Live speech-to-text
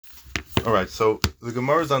All right, so the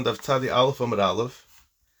Gemara is on Daf Tzadi Aleph Amud Aleph.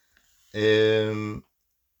 It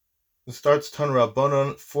starts Tan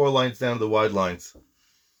Rabbanon, 4 lines down the wide lines.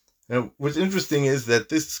 Now, what's interesting is that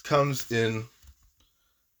this comes in.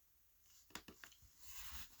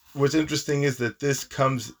 What's interesting is that this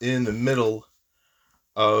comes in the middle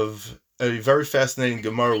of a very fascinating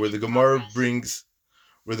Gemara, where the Gemara brings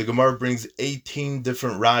 18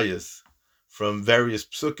 different rayas from various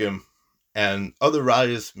psukim and other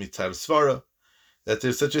rayas mitzad svara, that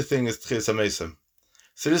there's such a thing as Tchias HaMesim.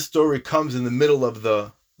 So this story comes in the middle of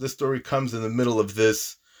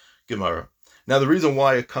this Gemara. Now the reason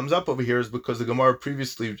why it comes up over here is because the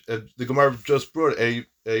Gemara just brought a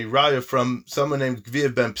raya from someone named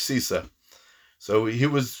Gvia ben Psisa. So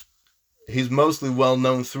he's mostly well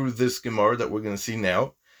known through this Gemara that we're going to see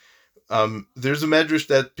now. There's a medrash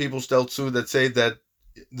that people still to that say that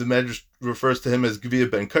the medrash refers to him as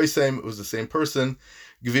Gvia ben Kaisem. It was the same person.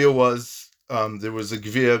 Gvia was there was a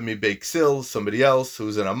Gvia mi Beiksil, somebody else who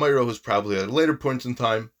was an Amira, who's probably at a later point in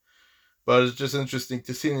time. But it's just interesting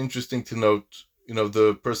to see and interesting to note,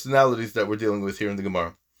 the personalities that we're dealing with here in the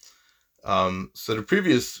Gemara. So the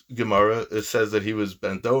previous Gemara, it says that he was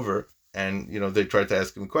bent over, and they tried to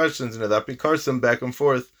ask him questions, that Pikarsim back and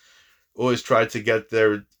forth, always tried to get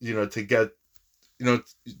their,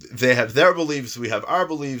 they have their beliefs, we have our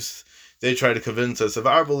beliefs, they try to convince us of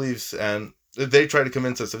our beliefs, and they try to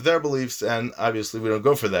convince us of their beliefs, and obviously we don't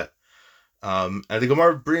go for that. And the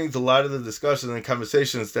Gemara brings a lot of the discussions and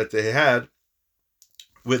conversations that they had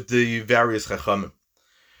with the various Chachamim.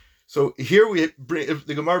 So here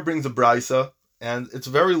the Gemara brings a Braisa, and it's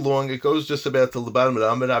very long. It goes just about to the bottom of the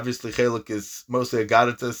Amud. Obviously, Chelik is mostly a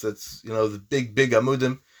Gadatis. It's, the big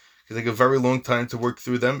Amudim. It can take a very long time to work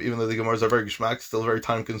through them, even though the Gemaras are very Geshmak, still very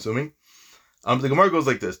time consuming. The Gemara goes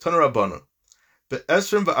like this: Tanu Rabbanon.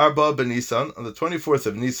 Be'esrim v'arba b'Nisan, on the 24th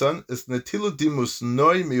of Nisan, is Netilu dimus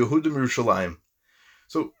noi miYehudim Yerushalayim.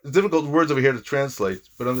 So, difficult words over here to translate,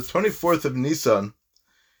 but on the 24th of Nisan,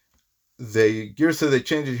 they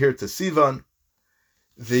change it here to Sivan.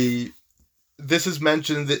 This is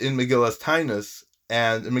mentioned in Megillas Tainus,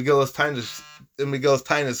 and in Megillas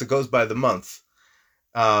Tainus it goes by the months,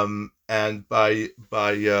 and by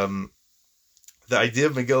the idea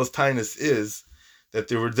of Megillas Tainus is that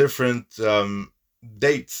there were different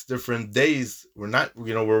dates, different days. We're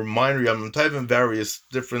minor Yom Tovim, various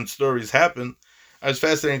different stories happen. It's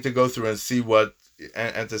fascinating to go through and see what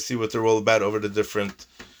to see what they're all about over the different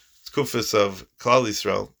kufas of Klal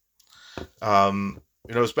Yisrael.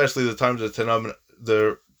 Especially the times of Tanam,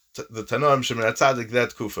 the Tanam Shemin Atzadik,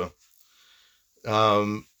 that kufa.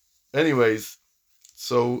 Anyways,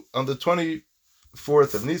 so on the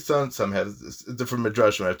 24th of Nisan, some have a different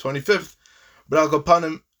midrash. We have 25th, but Al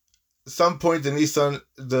Kapanim, some point in Nisan,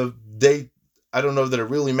 the date, I don't know that it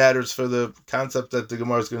really matters for the concept that the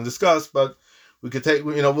Gemara is going to discuss, but we could take,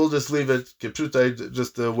 we'll just leave it, Kipshutai,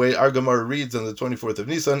 just the way our Gemara reads on the 24th of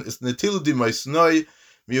Nisan, is Netilu Dimaisnoi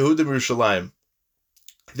Yehudim Yerushalayim.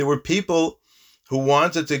 There were people who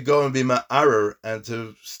wanted to go and be ma'arer and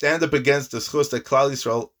to stand up against the schus that Klal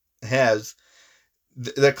Yisrael has,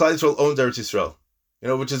 that Klal Yisrael owned Eretz Yisrael,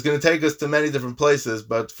 which is going to take us to many different places,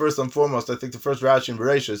 but first and foremost, I think the first Rashi in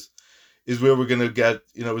Bereshis is where we're going to get,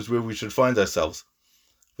 is where we should find ourselves.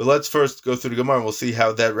 But let's first go through the Gemara and we'll see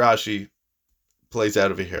how that Rashi plays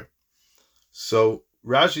out over here. So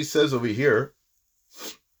Rashi says over here,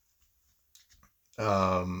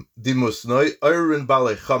 Dimusnoi Oirin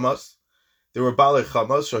Balei Chamas. They were Balei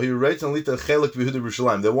Chamas, so he writes and Lita Chelik Yehuda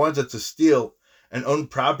Yerushalayim. They wanted to steal and own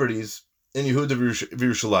properties in Yehuda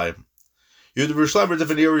Yerushalayim. Yehuda Yerushalayim were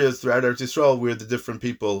different areas throughout Eretz Yisrael where different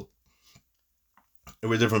people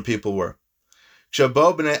were.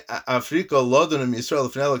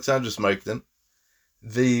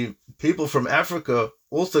 The people from Africa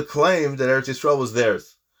also claimed that Eretz Yisrael was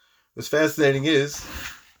theirs. What's fascinating is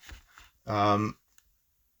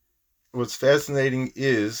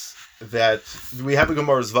that we have a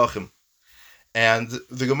Gemara Zvachim, and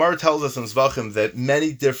the Gemara tells us in Zvachim that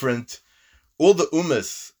all the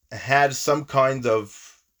Ummas had some kind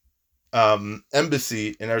of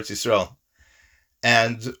embassy in Eretz Yisrael.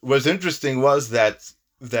 And what's interesting was that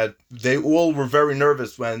they all were very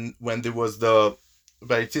nervous when there was the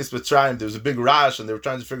Baitis Mitzrayim, there was a big rash, and they were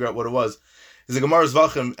trying to figure out what it was. The Gemara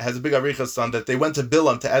Zvachim has a big arichas on that they went to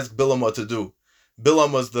Bilam to ask Bilam what to do.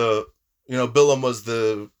 Bilam was the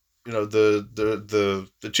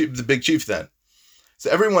chief, the big chief then.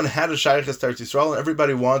 So everyone had a shaykhs to Eretz Yisrael, and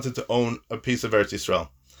everybody wanted to own a piece of Eretz Yisrael.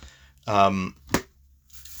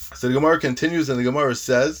 So the Gemara continues, and the Gemara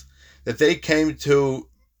says that they came to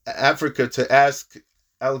Africa to ask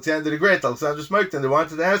Alexander the Great, Alexander Smyrna, they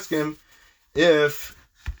wanted to ask him if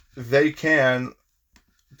they can,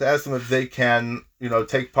 to ask them if they can,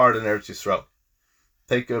 take part in Eretz Yisrael,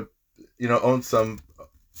 own some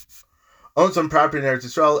property in Eretz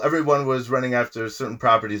Yisrael. Everyone was running after certain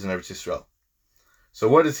properties in Eretz Yisrael. So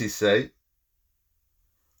what does he say?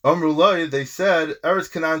 Amrullah, they said,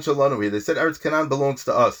 Eretz Canaan Shalonui. They said Eretz Canaan belongs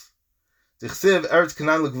to us. Tichsiv Eretz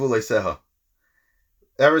Canaan l'gvulei seha.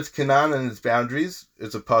 Eretz Canaan and its boundaries,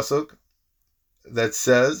 it's a pasuk that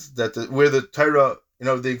says that where the Torah,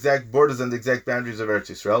 the exact borders and the exact boundaries of Eretz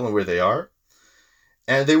Yisrael and where they are.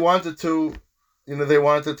 And they wanted to,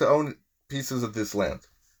 own pieces of this land.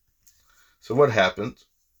 So what happened?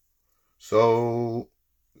 So,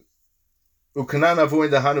 Ukanan avu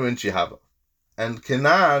in dahanu in Shihava. And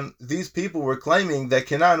Canaan, these people were claiming that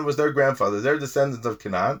Canaan was their grandfather, they're descendants of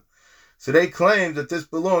Canaan. So they claimed that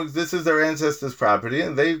this is their ancestors' property,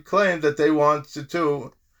 and they claimed that they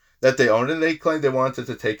that they owned it, and they claimed they wanted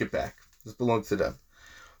to take it back. This belongs to them.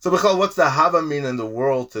 So, Bechal, what's the Hava mean in the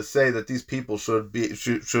world to say that these people should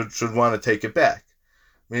want to take it back?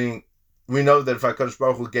 Meaning, we know that if HaKadosh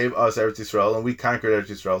Baruch Hu gave us Eretz Yisrael, and we conquered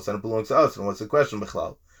Eretz Yisrael, so it belongs to us. And what's the question,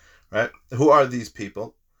 Bechal? Right? Who are these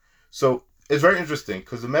people? So, it's very interesting,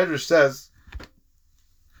 because the Medrash says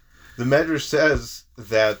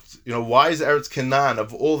that, why is Eretz Canaan,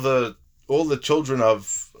 of all the children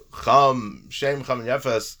of Cham, Shem, Cham, and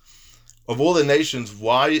Yefes, of all the nations,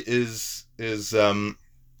 why is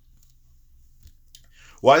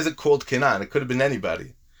it called Canaan? It could have been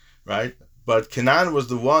anybody, right? But Canaan was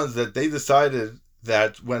the ones that they decided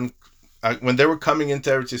that when they were coming into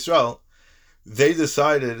Eretz Yisrael, they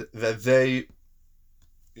decided that they,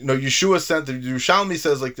 Yeshua sent, the Yerushalmi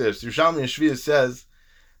says like this, Yerushalmi and Shviah says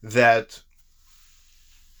that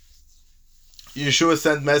Yeshua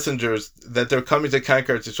sent messengers that they're coming to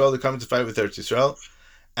conquer Eretz Yisrael, they're coming to fight with Eretz Yisrael,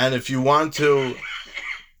 and if you want to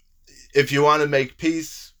make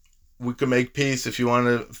peace, we can make peace. If you want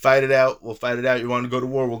to fight it out, we'll fight it out. You want to go to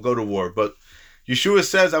war, we'll go to war. But Yeshua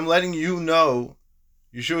says, I'm letting you know,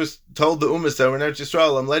 Yeshua told the Ummah that we're in Eretz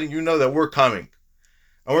Yisrael, I'm letting you know that we're coming.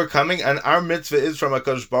 And we're coming, and our mitzvah is from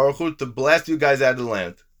HaKadosh Baruch Hu to blast you guys out of the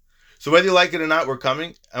land. So whether you like it or not, we're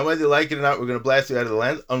coming, and whether you like it or not, we're going to blast you out of the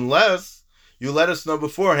land, unless you let us know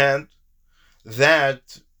beforehand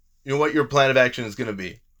that, what your plan of action is going to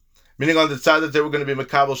be. Meaning on the side that they were going to be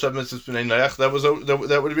Makabel Shav Mitzvahs B'nai Noach,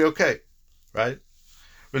 that would be okay, right?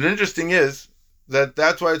 But the interesting is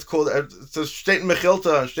that's why it's called, it's a state in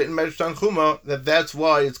Mechilta, state in Medrash Tanchuma, that's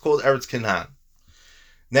why it's called Eretz Canaan.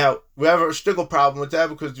 Now, we have a shtickle problem with that,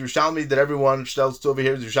 because the Yerushalmi that everyone tells to over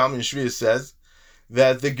here, the Yerushalmi and Shviah says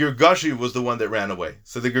that the Girgashi was the one that ran away.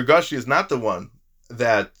 So the Girgashi is not the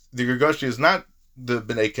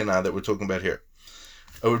B'nai Canaan that we're talking about here.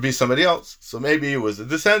 It would be somebody else. So maybe it was a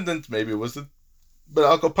descendant, but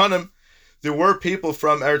Al Kopanim, there were people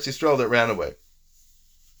from Eretz Yisrael that ran away.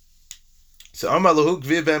 So Amar Lahu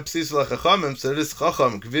Gviv Ben Psisa L'Chachamim, so this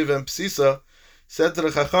Chacham, Gviv Ben Psisa, said to the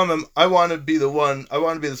Chachamim, I want to be the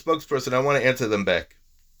spokesperson, I want to answer them back.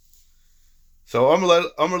 So Amar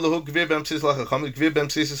Lahu Gviv Ben Psisa L'Chachamim, Gviv Ben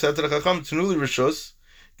Psisa said to the Chachamim, Tnuli Rishos,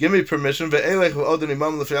 give me permission, Ve'elech V'odin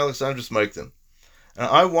Imam L'Fei Alexandros Maikden. And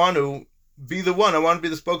I want to be the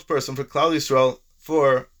spokesperson for Klal Yisrael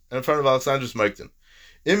in front of Alexandros Maikden.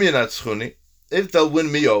 If they'll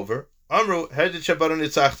win me over, Amru, Hedit Shabaron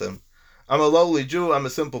Yitzachtem. I'm a lowly Jew, I'm a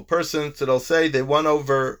simple person, so they'll say they won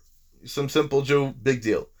over some simple Jew, big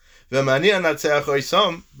deal. But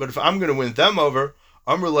if I'm going to win them over,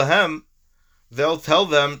 Amru Lahem, they'll tell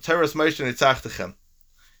them, Teres Moshe Nitzachtechem.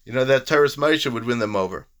 That Teres Moshe would win them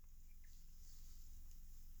over.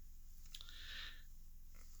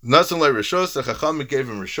 Nasan le Rishos, the Chacham gave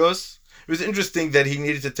him Rishos. It was interesting that he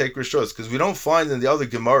needed to take Rishos, because we don't find in the other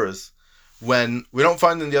Gemaras when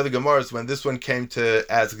this one came to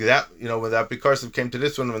ask that, when that Bikarsim came to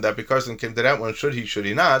this one, when that Bikarsim came to that one, should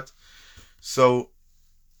he not? So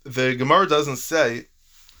the Gemara doesn't say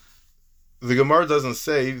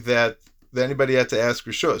that anybody had to ask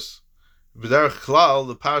Rishos. B'derech Klal,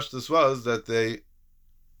 the Pashtus was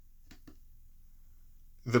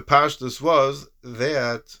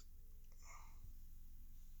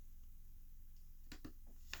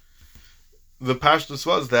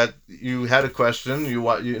that you had a question, you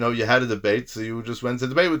had a debate, so you just went to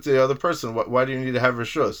debate with the other person. Why do you need to have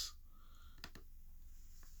Rishus?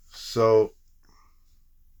 So,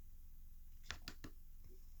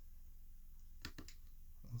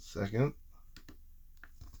 one second.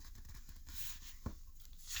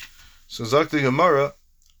 So Zakti Gemara.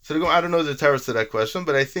 So I don't know the terrors to that question,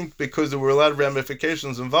 but I think because there were a lot of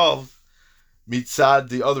ramifications involved, mitzad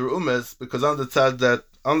the other ummas, because on the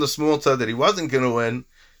small tzad that he wasn't going to win,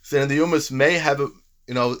 So then the Umas may have the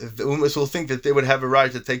Umas will think that they would have a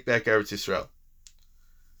right to take back Eretz Yisrael.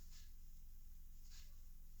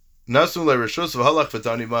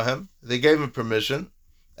 They gave him permission,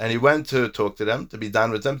 and he went to talk to them, to be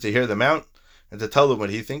done with them, to hear them out, and to tell them what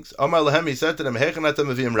he thinks. He said to them,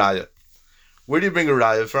 where do you bring a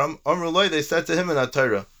raya from? They said to him in the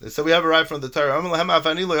Torah. They said, we have a raya from the Torah. I'm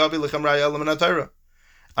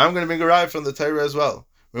going to bring a raya from the Torah as well.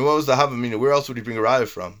 I mean, what was the Hava meaning? Where else would he bring a raya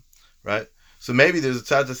from? Right? So maybe there's a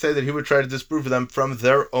tzad to say that he would try to disprove them from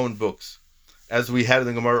their own books, as we had in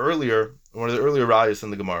the Gemara earlier, one of the earlier rayas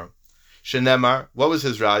in the Gemara. Shenemar, what was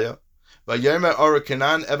his raya? The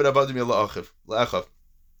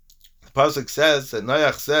pasuk says that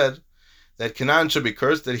Noach said that Canaan should be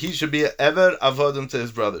cursed, that he should be an eved avodim to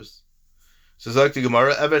his brothers. So it's like the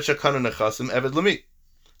Gemara, eved shekanu nechasim, eved lemi.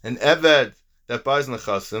 An eved that buys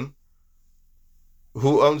nechasim,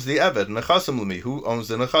 who owns the eved? Nechasim lemi, who owns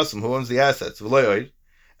the nechasim, who owns the assets? There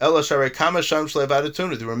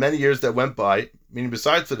were many years that went by, meaning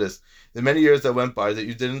besides for this, there are many years that went by that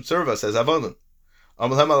you didn't serve us as avodim.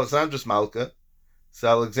 So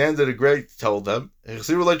Alexander the Great told them, and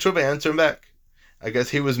turn back. I guess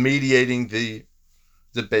he was mediating the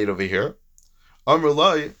debate over here.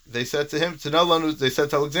 They said to him, they said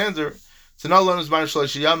to Alexander,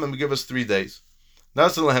 give us 3 days.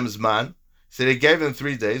 So they gave him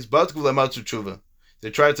 3 days, but they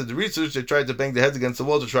tried to do research, they tried to bang their heads against the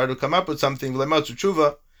wall to try to come up with something.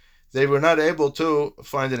 They were not able to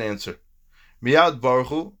find an answer. Miyad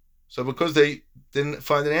Baruchu, so because they didn't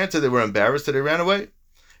find an answer, they were embarrassed, so they ran away.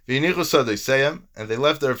 And they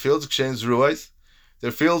left their fields,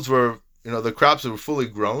 their fields were, the crops were fully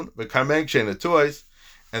grown, but and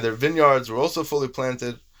their vineyards were also fully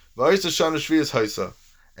planted. And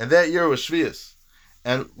that year was Shvius.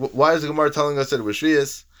 And why is the Gemara telling us that it was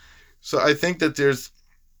Shvius? So I think that it was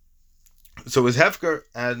Hefker,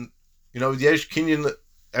 and Yesh Kinyan,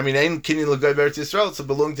 Ein Kinyan L'Goy Eretz Yisrael, so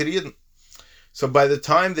belonged to the Yidden. So by the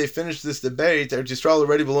time they finished this debate, Eretz Yisrael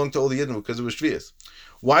already belonged to all the Yidden because it was Shvius.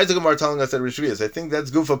 Why is the Gemara telling us that it was Shvius? I think that's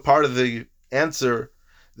goof a part of the answer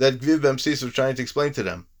that Gviv Bemsis was trying to explain to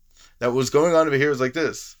them. That what was going on over here is like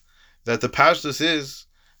this, that the pashtus is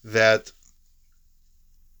that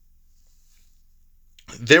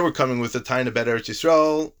they were coming with a tiny about Eretz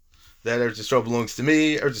Yisrael, that Eretz Yisrael belongs to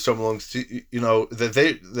me, Eretz Yisrael belongs to,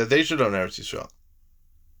 that they should own Eretz Yisrael.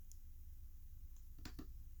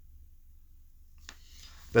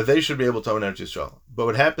 That they should be able to own Eretz Yisrael. But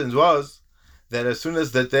what happens was that as soon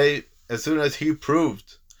as he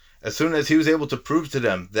was able to prove to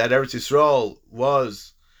them that Eretz Yisrael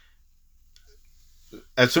was,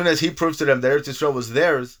 as soon as he proved to them that Eretz Yisrael was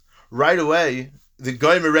theirs, right away the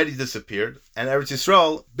Goyim already disappeared, and Eretz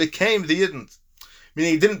Yisrael became the Yidden.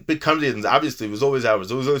 Meaning, it didn't become the Yidden. Obviously, it was always ours.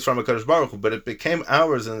 It was always from HaKadosh Baruch Hu, but it became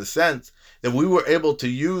ours in the sense that we were able to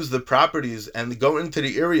use the properties and go into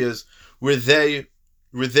the areas where they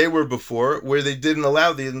were before, where they didn't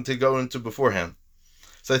allow the Yidden to go into beforehand.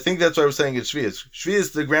 So I think that's why I was saying it's Shvius.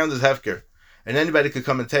 Shvius, the ground is Hefker, and anybody could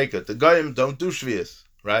come and take it. The Goyim don't do Shvius,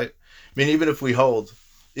 right? Even if we hold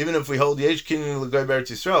Yesh Kinyan L'Goy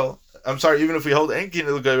Eretz Yisrael, even if we hold Ein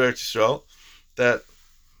Kinyan L'Goy Eretz Yisrael, that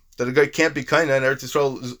a guy can't be kind and Eretz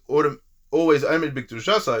Yisrael is always Amid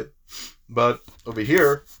B'Kedushasai. But over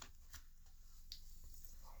here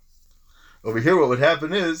what would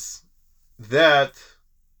happen is that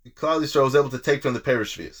Klal Yisrael was able to take from the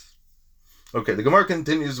Perish Shvius. Okay, the Gemara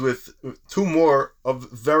continues with 2 more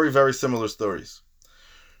of very, very similar stories.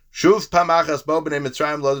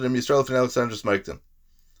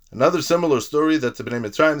 Another similar story that the Bnei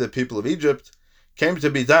Mitzrayim, the people of Egypt, came to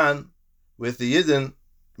be done with the Yidden,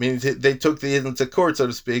 meaning they took the Yidden to court, so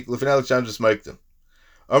to speak. Lefnei Alexander Smikton.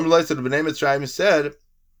 Amrulai said the Bnei Mitzrayim said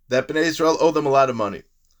that Bnei Israel owed them a lot of money.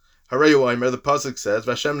 Harayu Omer, the pasuk says,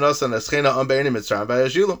 "Vashem nasan eschena am be'enim Mitzrayim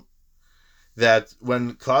v'yashilam." That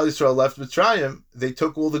when Klal Yisrael left Mitzrayim, they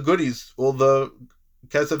took all the goodies, all the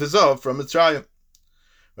kesef hizov from Mitzrayim.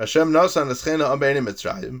 Vashem nasan eschena am be'enim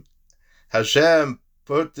Mitzrayim. Hashem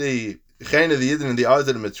put the chena, the Yidden, in the eyes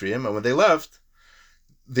of the Mitzrayim, and when they left,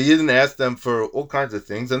 the Yidden asked them for all kinds of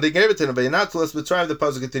things, and they gave it to them. Vayinatzulas Mitzrayim, the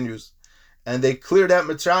pasuk continues, and they cleared out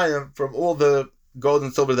Mitzrayim from all the gold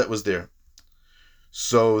and silver that was there.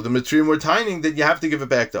 So the Mitzrayim were tining that you have to give it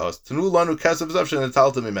back to us. Tanu lanu kesef hizov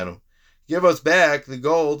shenetaltem mimenu. Give us back the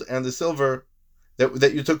gold and the silver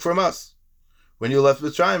that you took from us when you left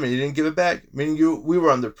Mitzrayim and you didn't give it back. Meaning we were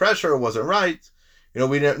under pressure, it wasn't right.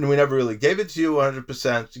 We never really gave it to you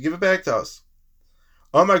 100%. To give it back to us.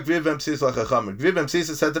 Omar Gviv Bemsis LaChacham. Gviv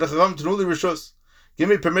Bemsis said to the Chacham, Tanuli Rishus. Give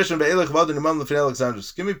me permission.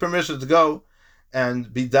 Give me permission to go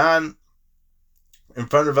and be done in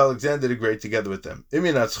front of Alexander the Great together with them. If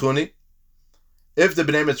the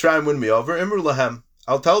Bnei Mitzrayim win me over, Imru lahem,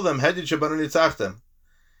 I'll tell them, Hedid Shabanu Nitzachtem.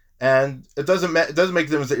 And it doesn't make a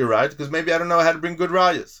difference that you're right, because maybe I don't know how to bring good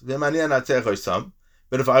rayas.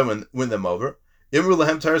 But if I win them over, Imru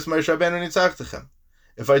lahem Taras Moshe Rabbeinu Nitzachtem.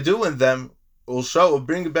 If I do win them, we'll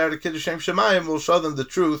bring about a Kiddush Shem Shemayim, we'll show them the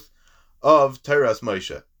truth of Taras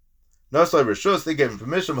Moshe. Noslai Rishus, they gave him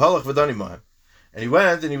permission, Halach V'dani Mohem. And he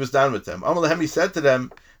went and he was down with them. Amalahem, he said to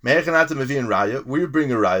them, Me'echanata Mevi'in Raya, where you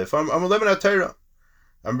bring a Raya from? Amalahem Torah.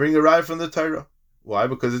 I'm bringing a Raya from the Torah. Why?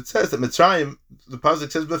 Because it says that Mitzrayim, the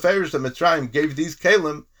pasuk says Beferish, that Mitzrayim gave these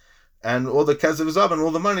Kalim and all the Kesev Zav and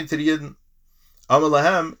all the money to the Yidden.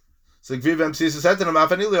 Amalahem, so Gviv MC said to them,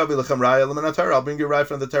 Afanili Abilechem Raya, Leman Torah, I'll bring you a Raya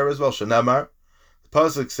from the Torah as well. Shanamar, the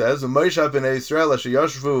pasuk says, Moshe b'nei Yisrael asher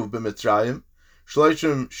yashvu b'Mitzrayim,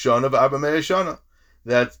 Shloishim Shana v'Arba Me'eh Shana.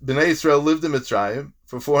 That Bnei Yisrael lived in Mitzrayim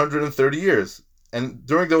for 430 years. And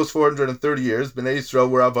during those 430 years, Bnei Yisrael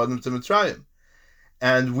were avadim to Mitzrayim.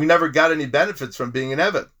 And we never got any benefits from being an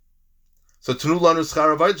Eved. So Tanu lanu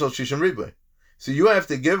schar avodah shishim ribui. So you have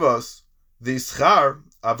to give us the schar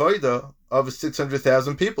avodah of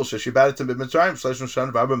 600,000 people. Sheshibatim b'Mitzrayim shleishim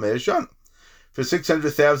shana v'arba me'eh shana. For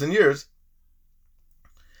 600,000 years,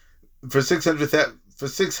 for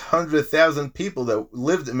 600,000 people that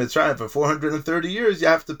lived in Mitzrayim for 430 years, you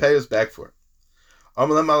have to pay us back for it.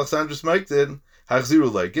 Amalem Alexander Smike did,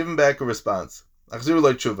 Hachzirulai, give him back a response.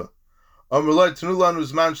 Hachzirulai tshuva. Amalai Tanulan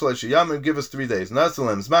Uzman Shalashiyam, give us 3 days.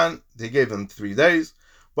 Nasalem Zman, they gave them 3 days.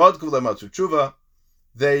 Badkuvla Matsu tshuva,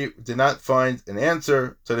 they did not find an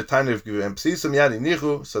answer to the time of Givim Psisam Yadi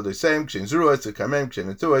Nichu, so they say, Kshin Zuruais, Kamem, Kshin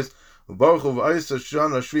Etuais, Ubaruchu V'aisa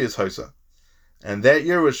Shana Shvias Haisa. And that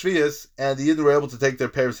year was Shvias, and the Yidden were able to take their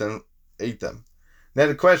parents and ate them. Now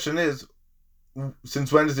the question is,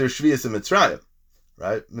 since when is there Shvias in Mitzrayim?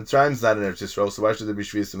 Right? Mitzrayim is not in Eretz Yisrael, so why should there be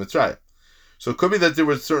Shvias in Mitzrayim? So it could be that there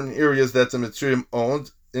were certain areas that the Mitzrayim owned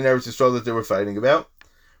in Eretz Yisrael that they were fighting about.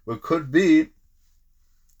 But it could be,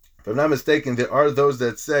 if I'm not mistaken, there are those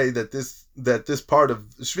that say that this part of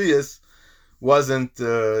Shvias wasn't,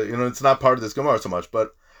 it's not part of this Gemara so much.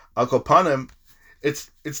 But Al Kopanim, it's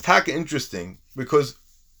taka interesting, because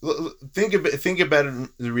think about it,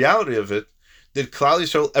 the reality of it. Did Klal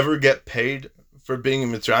Yisrael ever get paid for being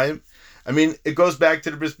in Mitzrayim? I mean, it goes back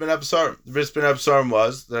to the Bris Ben Absarim. The Bris Ben Absarim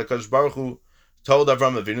was that HaKadosh Baruch Hu told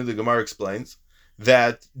Avram Avinu, the Gemara explains,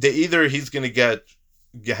 that either he's going to get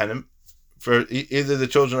Gehenim, either the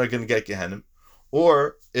children are going to get Gehenim,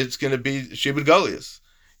 or it's going to be Shibud Goliath.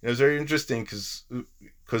 It's very interesting because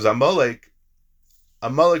Amalek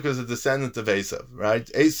was a descendant of Esav, right?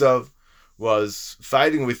 Esav was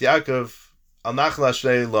fighting with Yaakov al Nachla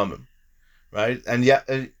Shnei Lomim, right? And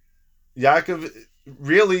Yaakov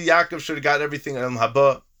should have got everything in Elam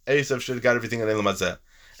Haba. Esav should have got everything in Elam Hazeh.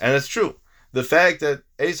 And it's true. The fact that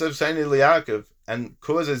Esav signed to Yaakov and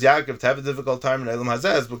causes Yaakov to have a difficult time in Elam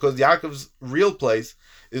Hazeh is because Yaakov's real place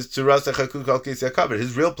is to Rasa Chakuk al Kis Yaakov.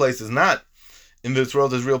 His real place is not in this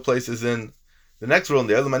world. His real place is in the next world, in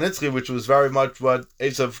the Elam HaNitzchi, which was very much what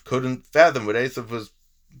Esav couldn't fathom. What Esav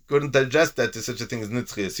couldn't digest that to such a thing as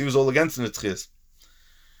Nitzchias. He was all against Nitzchias.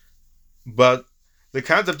 But the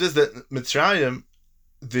concept is that Mitzrayim,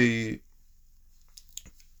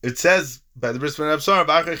 it says by the Bris Ben Absarim,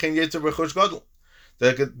 they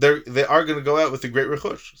are going to go out with a great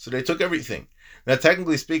rechush. So they took everything. Now,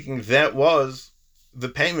 technically speaking, that was the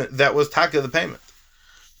payment. That was taka the payment.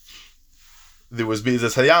 There was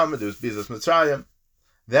Bizas Hayam, there was Bizas Mitzrayim.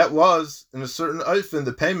 That was, in a certain oifin,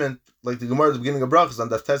 the payment, like the Gemara at the beginning of Brachas, and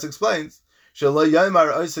Daf Tes explains, so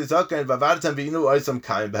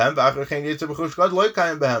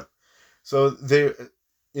there,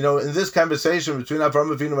 between in this conversation between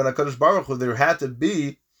Avraham Avinu and HaKadosh Baruch Hu, there had to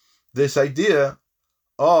be this idea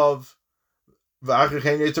of so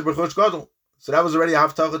that was already a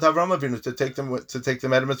haftach at Avraham Avinu to take them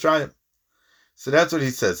out of Mitzrayim. So that's what he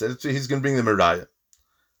says. He's going to bring them a raya.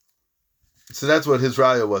 So that's what his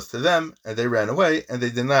raya was to them, and they ran away, and they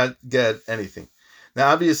did not get anything.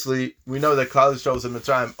 Now, obviously, we know that Klal Yisrael was in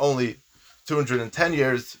Mitzrayim only 210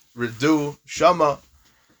 years. Ridu, Shama.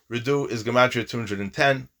 Ridu is Gematria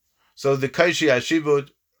 210. So the Kaishi HaShibud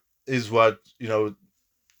is what, the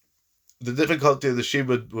difficulty of the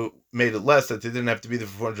Shibud made it less, that they didn't have to be there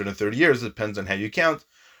for 430 years. It depends on how you count.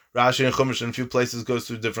 Rashi and Chumash in a few places goes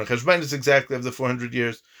through different cheshbonos exactly of the 400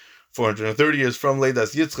 years, 430 years from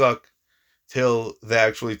Leidas Yitzchak till the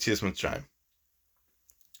actually Tzias Mitzrayim.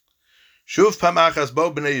 Shuv Pamachas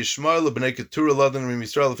Bo B'nei Yishmael B'nei Keturah Ladan Rim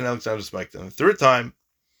Yisrael and Alexander Smekta. The third time,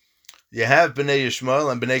 you have B'nei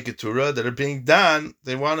Yishmael and B'nei Keturah that are being done.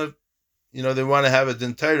 They want to, they want to have a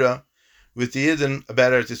din Torah with the Yidden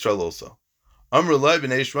about Eretz Yisrael also. Amr Lai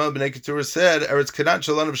b'nei Yishmael b'nei Keturah said, Eretz Kanan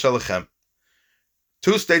shalanu b'shalachem.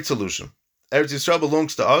 Two-state solution. Eretz Yisrael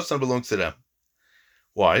belongs to us and belongs to them.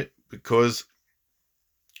 Why? Because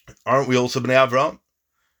aren't we also b'nei Avraham?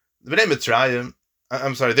 The b'nei Mitzrayim,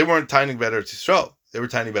 they weren't tiny about Eretz Yisrael. They were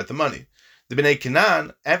tiny about the money. The b'nei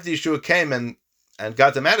Canaan, after Yeshua came and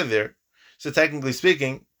got them out of there, so technically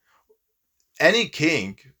speaking, any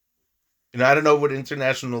king, I don't know what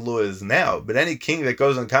international law is now, but any king that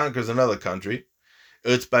goes and conquers another country,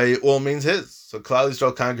 it's by all means his. So Klal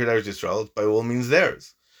Yisrael conquered Eretz Yisrael, it's by all means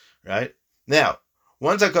theirs, right? Now,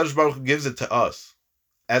 once HaKadosh Baruch Hu gives it to us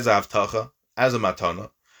as a haftacha, as a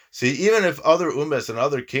matana, see, even if other ummas and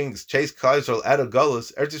other kings chase Klal Yisrael out of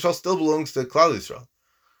Galus, Eretz Yisrael still belongs to Klal Yisrael,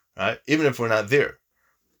 right? Even if we're not there.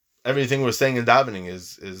 Everything we're saying in davening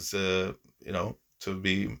is to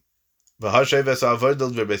be v'hashev es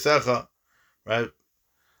avodah v'beisecha, right?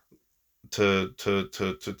 To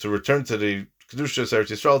return to the Kedushas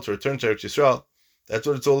Eretz Yisrael, to return to Eretz Yisrael. That's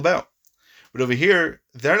what it's all about. But over here,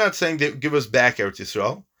 they're not saying they give us back Eretz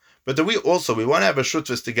Yisrael, but that we want to have a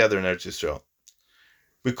shutfus together in Eretz Yisrael,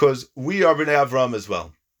 because we are b'nei Avraham as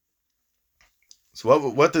well. So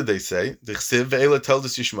what did they say? The Chsiv ve'ela told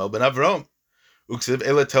us Yishmael ben Avraham. Uksiv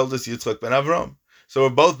Ela told us Yitzchak ben Avram. So we're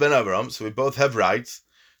both ben Avram, so we both have rights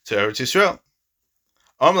to Eretz Yisrael.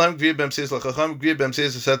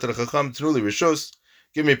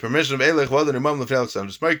 Give me permission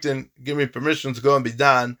give me permission to go and be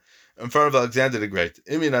done in front of Alexander the Great.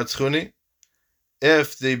 If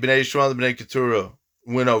the Bnei Yishmael and the Bnei Keturah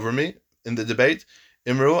win over me in the debate,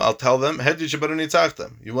 Imru, I'll tell them,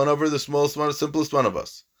 you won over the smallest one, the simplest one of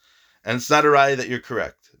us. And it's not a raya that you're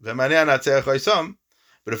correct. But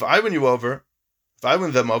if I win you over, if I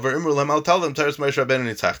win them over, I'll tell them Teres Moshe Rabbeinu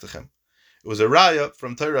nitzachtichem. It was a raya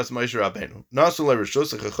from Teres Moshe Rabbeinu. Nasul Rishus,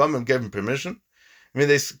 the Chachamim gave him permission. I mean,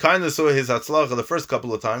 they kind of saw his hatzlacha the first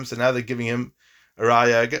couple of times, and now they're giving him a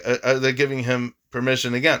raya. They're giving him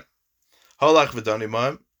permission again. Halach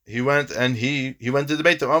v'dani. He went and he went to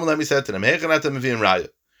debate them. He said to them,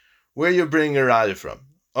 where are you bringing a raya from?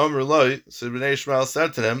 Amr Loi, so Bnei Yishmael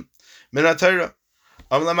said to them, I'm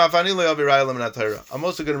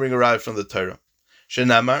also going to bring a raya from the Torah.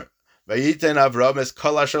 Shenamar, Vayiten Avram es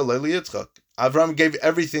kol asher lo Yitzchak. Avram gave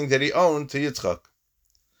everything that he owned to Yitzchak.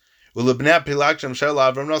 Ulubnei Pilak Shem Shel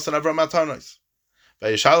Avram Nosan Avram Matanos.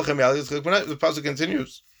 Vayishalchem Yal Yitzchak B'nai. The passage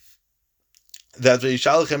continues that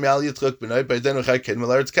Vayishalchem Yal Yitzchak B'nai B'idenu Chai Kedem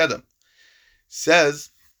L'Eretz Kedem. Says,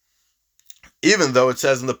 even though it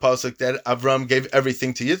says in the pasuk that Avram gave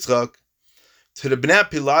everything to Yitzchak, to the Bnei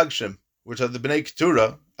Pilagshim, which are the Bnei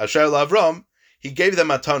Keturah, Asher Avram, he gave them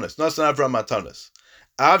matanos. Nosan Avram matanos.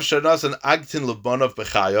 Av shanosan agtin lebonov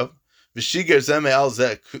b'chayav v'shiger zeh me'al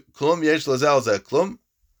zeh klum yesh lezeh al zeh klum.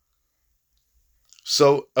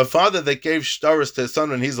 So a father that gave shtaris to his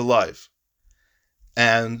son when he's alive,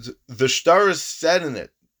 and the shtaris said in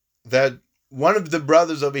it that one of the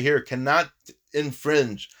brothers over here cannot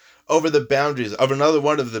infringe over the boundaries of another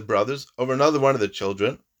one of the brothers, over another one of the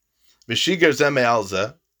children. V'shiger zeh me'al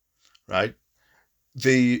zeh. Right?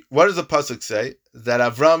 What does the pasuk say? That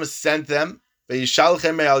Avram sent them. He sent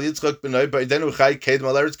them away to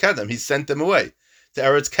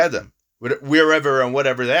Eretz Kedem, wherever and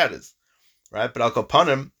whatever that is. Right? But Al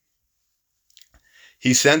Kapanim,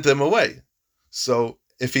 he sent them away. So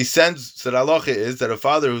if he sends, so the halacha is that a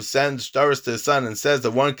father who sends shtaris to his son and says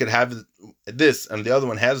that one could have this and the other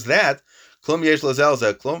one has that, klum yesh lazel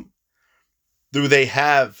zeh klum.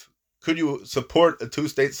 Could you support a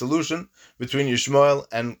two-state solution between Yishmael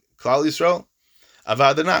and Klal Yisrael?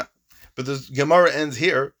 Avada not. But the Gemara ends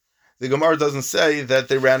here. The Gemara doesn't say that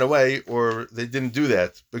they ran away or they didn't do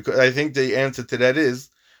that. Because I think the answer to that is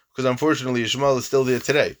because unfortunately Yishmael is still there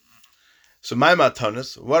today. So my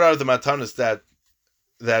matanos, what are the matanos that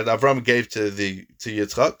Avram gave to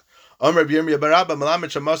Yitzchak?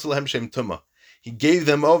 He gave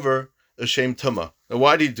them over a shem tumah. Now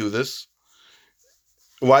why did he do this?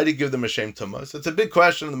 Why did he give them a shem tumah? So it's a big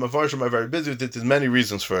question, and the Mefarshim are very busy with it. There's many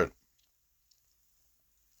reasons for it.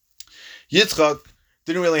 Yitzchak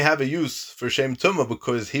didn't really have a use for shem tumah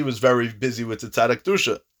because he was very busy with the tzaddik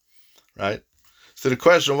dusha, right? So the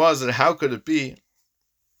question was that how could it be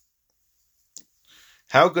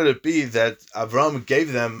that Avram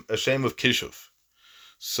gave them a shem of kishuv?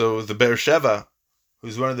 So the Be'er Sheva,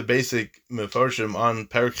 who's one of the basic Mefarshim on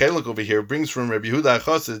Perek Chelek over here, brings from Rabbi Yehuda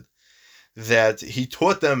HaChassid that he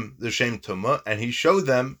taught them the shem tumah, and he showed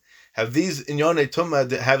them how these inyonei tumah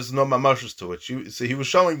has no mamashus to it. So he was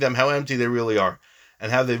showing them how empty they really are, and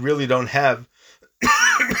how they really don't have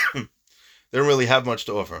much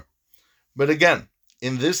to offer. But again,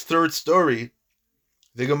 in this third story,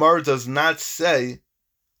 the Gemara does not say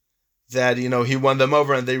that, he won them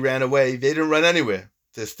over and they ran away. They didn't run anywhere.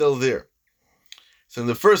 They're still there. So in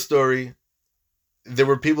the first story, there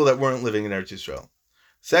were people that weren't living in Eretz Yisrael.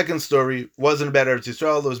 Second story wasn't about Eretz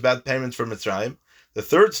Yisrael. There was bad payments from Mitzrayim. The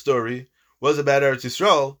third story was about Eretz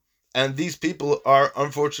Yisrael, and these people are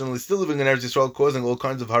unfortunately still living in Eretz Yisrael, causing all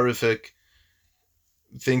kinds of horrific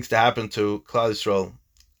things to happen to Klal Yisrael.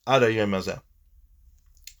 Ada Yom Hazeh.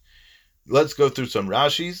 Let's go through some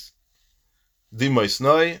Rashis.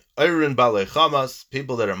 Dimoisnoi, Eirin Balei Chamas,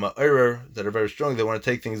 people that are Ma'ir, that are very strong, they want to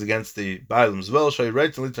take things against the Baalim as well. Shai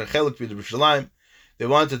Reit and Litar Chelik B'Yerushalayim, they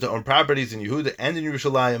wanted to own properties in Yehuda and in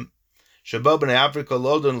Yerushalayim. Shabbat b'nei Africa,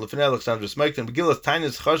 Lodon, Lefnei Alexander Smeked, and Megillas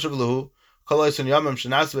Tainis Chashav Lahu, Kolais and Yamim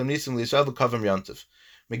Shenasvim Nisim L'Yisrael V'Kavim Yantiv.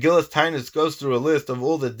 Megillas Tainis goes through a list of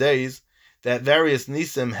all the days that various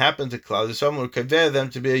Nisim happened to Klal Yisrael, or kaveh them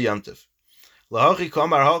to be a Yantiv.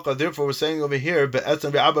 Therefore, we're saying over here, because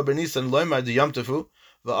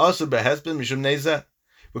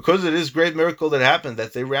it is great miracle that happened,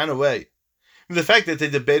 that they ran away. The fact that they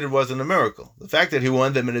debated wasn't a miracle. The fact that he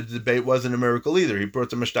won them in a debate wasn't a miracle either. He brought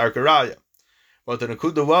them a stark raya. But the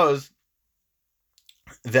Nakuda was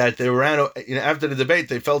that they ran, after the debate,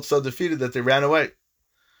 they felt so defeated that they ran away.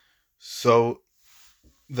 So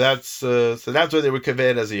that's why they were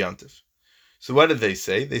kaved as a yantiv. So what did they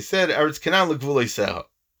say? They said, Eretz Canaan l'gvulei seha.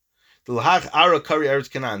 The l'hach ara kari Eretz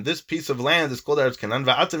Canaan. This piece of land is called Eretz Canaan.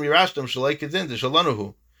 Va'atam yirashtem shalai kedin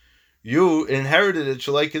d'shalanuhu. You inherited it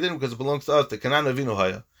shalai kedin because it belongs to us. The Canaan avinu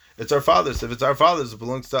haya. It's our fathers. If it's our fathers, it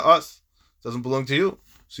belongs to us. It doesn't belong to you.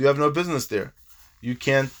 So you have no business there. You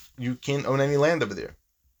can't own any land over there.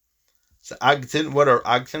 So agtin, what are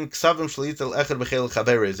agtin? Ksavim shlit el echad b'chel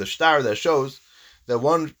chaver is a star that shows that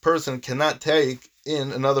one person cannot take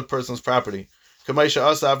in another person's property. Avram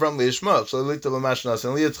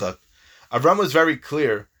was very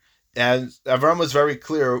clear, and Avram was very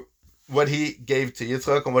clear what he gave to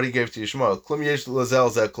Yitzchak and what he gave to Yishmael.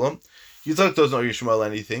 Yitzchak doesn't owe Yishmael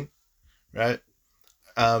anything, right?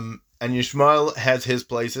 And Yishmael has his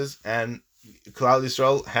places, and Klal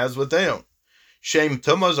Yisrael has what they own. Shem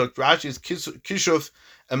Tumaz or Rashi's Kishuf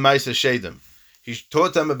and Maisa Shedim. He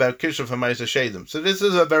taught them about Kishuf and Maisa Shedim. So this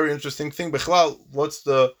is a very interesting thing. Bechlal, what's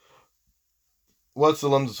the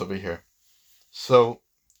lumdus over here? So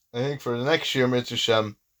I think for the next year, Mitzvah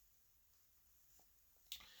Shem,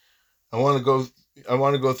 I want to go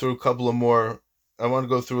through a little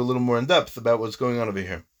more in depth about what's going on over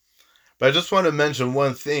here. But I just want to mention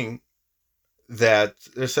one thing that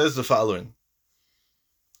it says the following: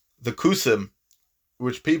 the Kusim,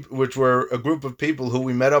 which were a group of people who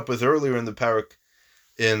we met up with earlier in the parak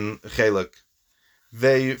in Chelek,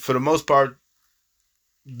 they, for the most part,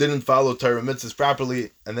 didn't follow Torah mitzvahs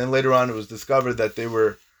properly, and then later on it was discovered that they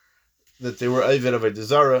were Oived of a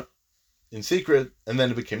Zara in secret, and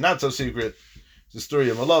then it became not so secret. The story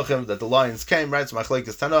of Malachim, that the lions came, right? So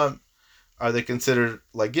Machlekes Tanam, are they considered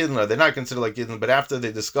like Yidden? Are they not considered like Yidden? But after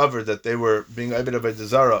they discovered that they were being Oived of a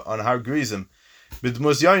Zara on Har Grizim,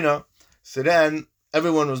 B'dmus Yoina, so then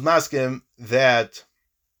everyone was masking that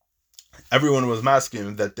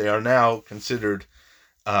they are now considered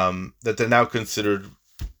goyim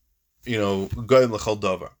l'chol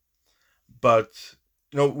davar. But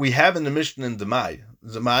we have in the Mishnah in Demai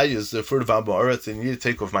is the fruit of Amoritz, and you need to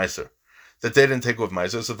take off meiser. That they didn't take off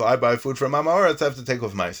meiser. So if I buy food from Amoritz, I have to take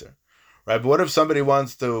off meiser, right? But what if somebody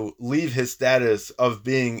wants to leave his status of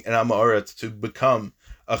being an Amoritz to become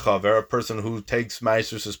a chaver, a person who takes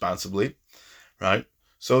meisers responsibly, right?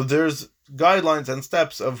 So there's guidelines and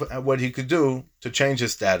steps of what he could do to change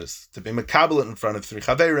his status, to be mekabelet in front of three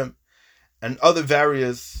chaverim, and other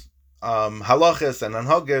various halachas and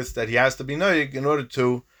anhagas that he has to be noyig in order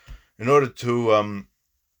to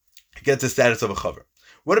get the status of a chaver.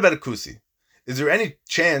 What about a kusi? Is there any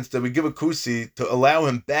chance that we give a kusi to allow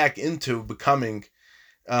him back into becoming,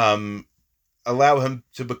 allow him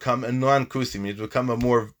to become a non-kusi, means to become a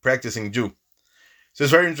more practicing Jew? So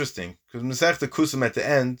it's very interesting, because Masechta Kusim at the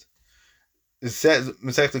end, it says,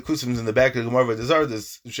 Masechta Kusim is in the back of the Gemara V'Dazar,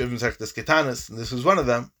 there's Shiv Masechta Ketanis, and this is one of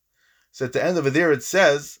them. So at the end over there it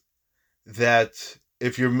says that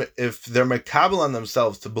if they're mekabel on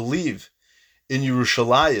themselves to believe in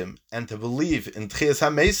Yerushalayim and to believe in Tchias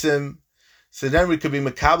HaMesim, so then we could be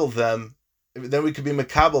mekabel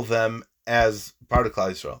them as part of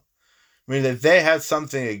Klal Yisrael. I mean, if they had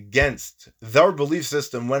something against, their belief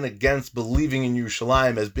system went against believing in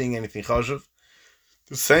Yerushalayim as being anything chashuv,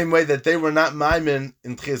 the same way that they were not maimin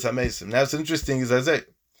in Tchias HaMesim. Now, what's interesting is, I say,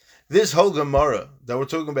 this whole Gemara that we're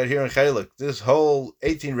talking about here in Chelek, this whole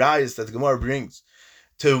 18 rayas that the Gemara brings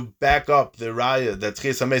to back up the raya that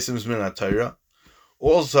Tchias HaMesim is min Torah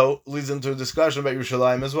also leads into a discussion about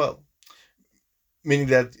Yerushalayim as well. Meaning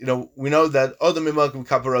that, we know that Adam Imakim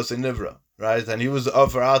Kaparos Nivra, right? And he was the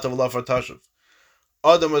Offer out of Allah for Tashav.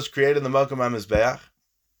 Adam was created in the Malkum HaMizbeach,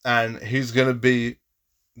 and he's going to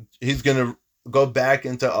go back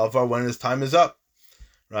into Offer when his time is up,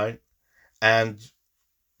 right? And,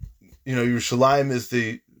 Yerushalayim is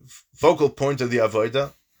the focal point of the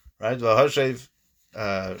Avodah, right? V'hashev,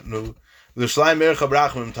 Yerushalayim Ercha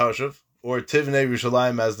Brachim Tashav, or Tivnei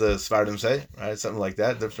Yerushalayim, as the Sfardim say, right? Something like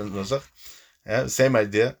that, different nusach. Yeah, same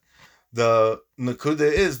idea. The Nakuda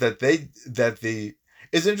is that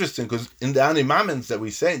it's interesting because in the Ani Mamins that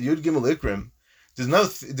we say, Yud Gimel Ikrim,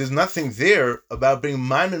 there's nothing there about being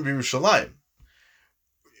Maimin Yerushalayim.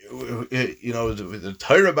 The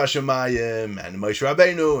Torah Bashamayim and Moshe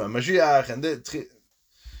Rabbeinu and Mashiach and the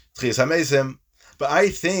Tchias HaMesim, but I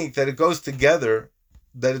think that it goes together,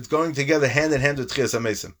 that it's going together hand in hand with Tchias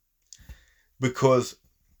HaMesim, because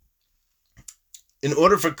in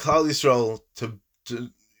order for Klal Yisrael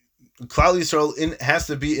Klal Yisrael has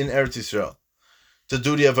to be in Eretz Yisrael to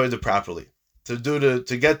do the avodah properly, to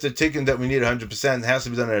get the tikkun that we need 100%. It has to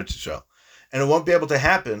be done in Eretz Yisrael, and it won't be able to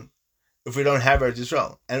happen if we don't have Eretz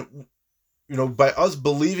Yisrael. And by us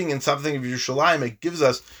believing in something of Yerushalayim, it gives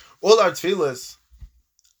us all our tefillas.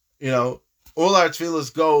 All our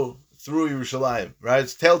tefillas go through Yerushalayim, right?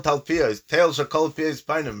 It's Tel Talpiyah, it's Tel Shakol Piyah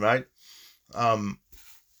Painim, right?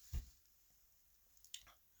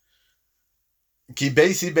 Ki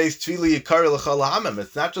beisi beis tefillah yikar l'chol ha'amim.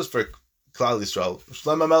 It's not just for Klal Yisrael.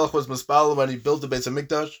 Shlomo Melech was mispal when he built the Beis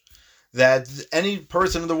HaMikdash that any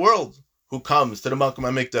person in the world who comes to the Malkum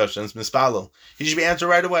HaMikdash and is mispal, he should be answered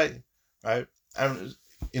right away, right? And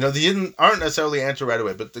the Yidden aren't necessarily answered right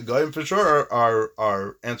away, but the Goyim for sure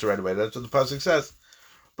are answered right away. That's what the pasuk says.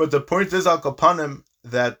 But the point is, al kapanim,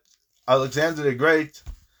 that Alexander the Great,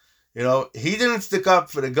 he didn't stick up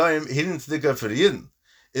for the Goyim, he didn't stick up for the Yidden.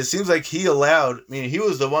 It seems like he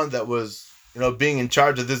was the one that was, being in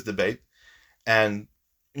charge of this debate. And,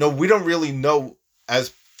 we don't really know,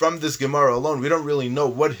 as from this Gemara alone, we don't really know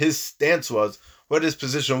what his stance was, what his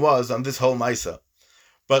position was on this whole Maisa.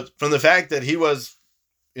 But from the fact that he was,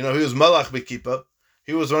 he was Malach B'Kippah,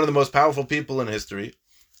 he was one of the most powerful people in history,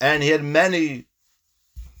 and he had many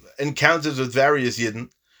encounters with various Yidden,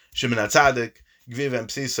 Shimon HaTzadik, Gviv and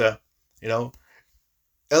Psisa,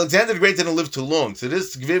 Alexander the Great didn't live too long, so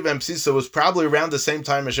this Gviv and Psisa was probably around the same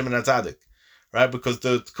time as Shimon HaTzadik, right? Because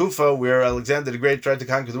the Kufa where Alexander the Great tried to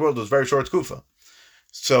conquer the world was very short Kufa.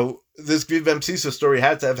 So this Gviv and Psisa story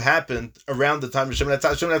had to have happened around the time of Shimon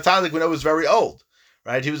HaTzadik. Shimon HaTzadik, we know, was very old,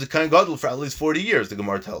 right? He was a Kohen Gadol for at least 40 years, the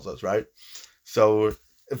Gemara tells us, right? So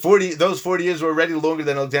those 40 years were already longer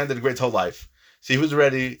than Alexander the Great's whole life. So he was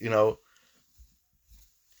already, he was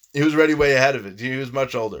already way ahead of it. He was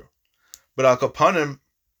much older. But Al Kapanim,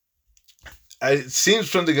 it seems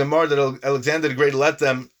from the Gemara that Alexander the Great let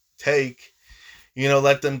them take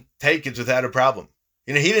it without a problem.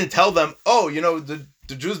 He didn't tell them,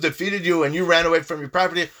 the Jews defeated you and you ran away from your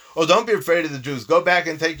property. Oh, don't be afraid of the Jews. Go back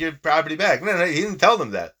and take your property back. No, he didn't tell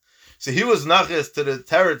them that. So he was nachas to the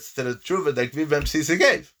teretz, to the tshuva that Gviv Ben Psisa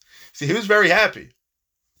gave. See, he was very happy.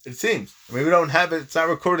 It seems. We don't have it. It's not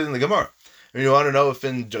recorded in the Gemara. You want to know if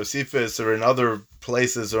in Josephus or in other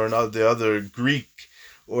places or in the other Greek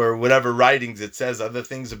or whatever writings it says other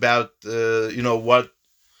things about,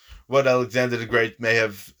 what Alexander the Great may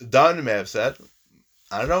have done, may have said.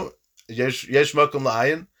 I don't know. Yesh makom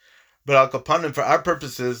la'ayin. But al kapanim, for our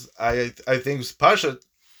purposes, I think it's pashat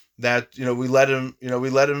that, we let him, he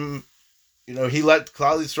let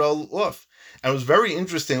Klal Yisrael off. And it was very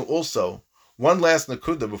interesting also, one last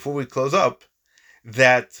nakuda before we close up,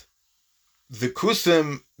 that the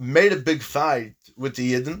Kusim made a big fight with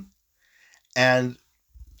the Yidden, and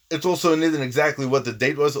it's also in Yidden exactly what the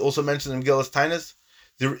date was, also mentioned in Gilas Tainus.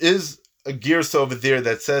 There is a girsa over there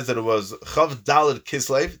that says that it was Chav Daled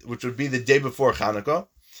Kislev, which would be the day before Hanukkah,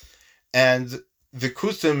 and the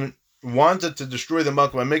Kusim wanted to destroy the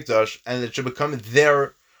Malkum HaMikdash, and it should become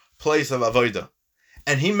their place of Avodah.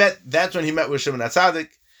 And that's when he met with Shimon HaTzadik,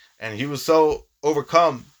 and he was so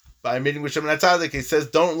overcome by meeting with Shimon HaTzadik, he says,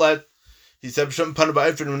 we're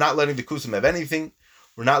not letting the Kusim have anything,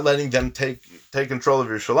 we're not letting them take control of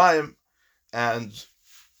Yerushalayim, and,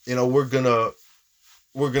 we're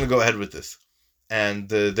gonna go ahead with this. And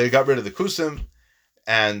they got rid of the Kusim,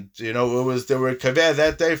 and, there were kaveh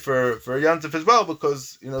that day for Yantif as well,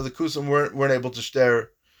 because, the Kusim weren't able to share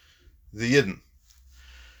the Yidden.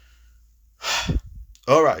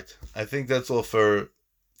 All right. I think that's all for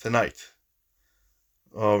tonight.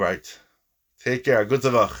 All right. Take care. Good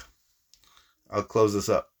Tavach. I'll close this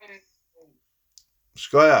up.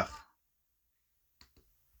 Shkoyach.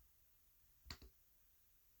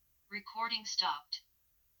 Recording stopped.